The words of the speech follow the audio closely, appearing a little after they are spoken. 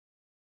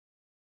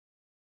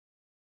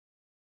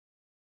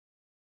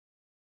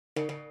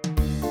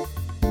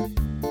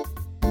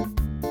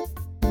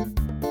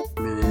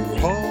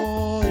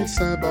LeGrand, il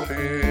s'est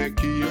barré,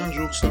 qui un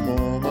jour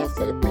seulement m'a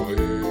fait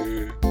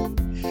pleurer.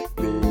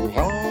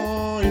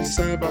 LeGrand, il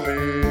s'est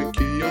barré,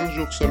 qui un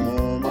jour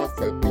seulement m'a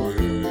fait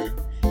pleurer.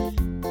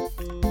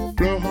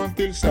 Pleurant,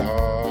 il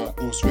sera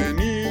au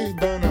souvenir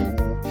d'un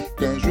amour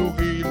qu'un jour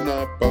il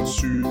n'a pas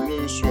su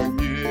le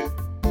soigner.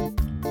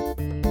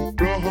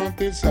 Pleurant,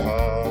 il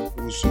sera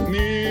au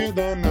souvenir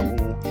d'un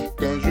amour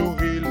qu'un jour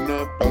il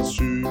n'a pas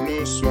su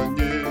le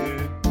soigner.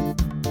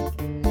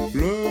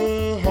 Le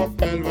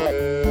rappel va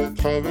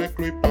être avec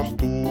lui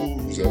partout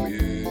où vous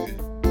allez.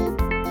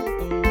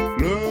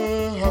 Le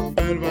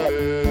rappel va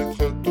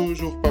être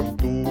toujours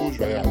partout où je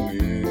vais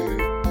aller.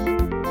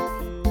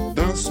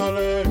 D'un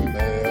soleil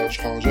mer,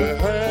 je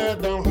rangerai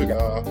dans le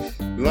regard.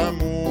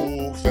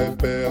 L'amour fait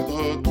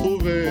perdre,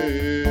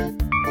 trouver.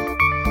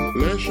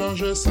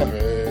 L'échange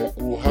s'arrête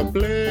ou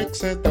rappeler que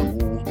c'est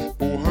amour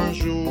pour un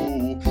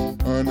jour,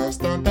 un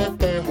instant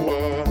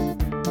interroir.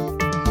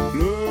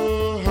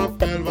 Le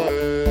rappel va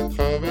être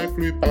avec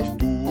lui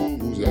partout où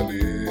vous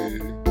allez.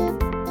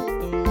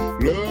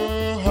 Le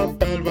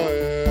rappel va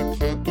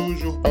être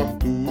toujours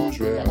partout où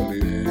je vais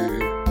aller.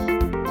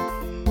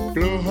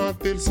 Pleurant,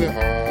 il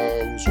sera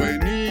au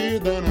souvenir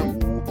d'un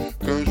amour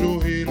qu'un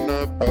jour il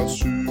n'a pas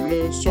su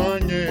le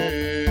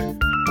soigner.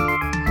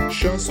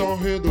 Chanson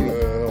et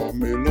douleur,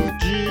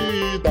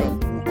 mélodie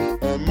d'amour,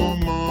 un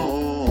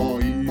moment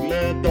il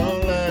est dans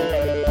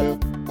l'air.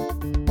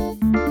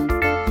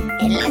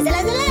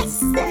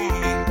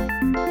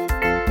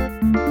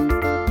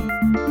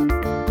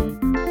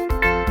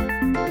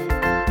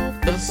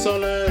 D'un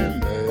soleil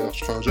mer,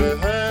 je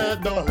rangerai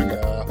dans le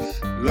regard.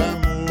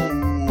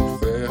 L'amour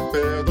faire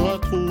perdre,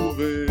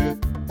 trouver.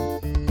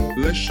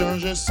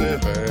 L'échange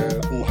serait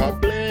pour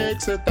rappeler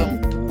que c'est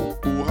amour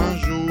pour un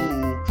jour,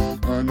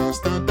 un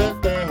instant de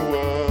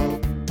terroir.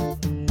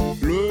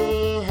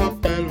 Le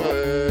rappel va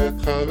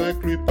être avec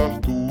lui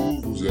partout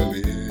où vous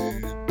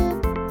allez.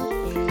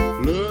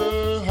 Le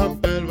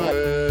rappel va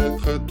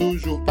être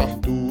toujours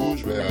partout où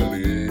je vais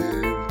aller.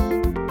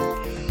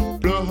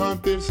 Pleurant,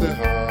 il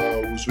sera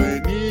au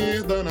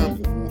souvenir d'un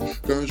amour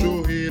qu'un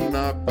jour il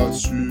n'a pas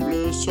su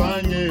le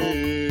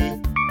soigner.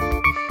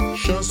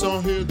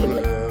 Chanson et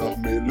douleur,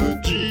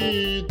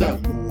 mélodie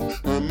d'amour,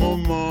 un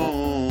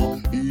moment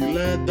il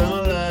est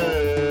dans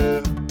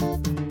l'air.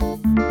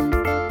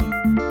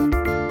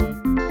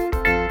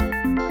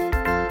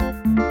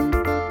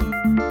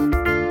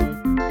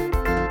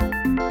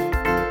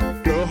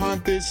 Pleurant,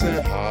 il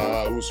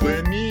sera au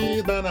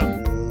souvenir d'un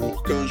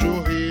amour qu'un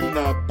jour il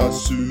n'a pas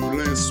su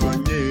les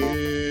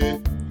soigner.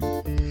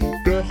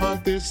 Pleurant,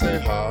 il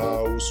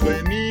sera au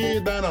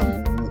souvenir d'un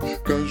amour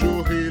qu'un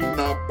jour il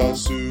n'a pas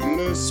su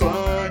le soigner.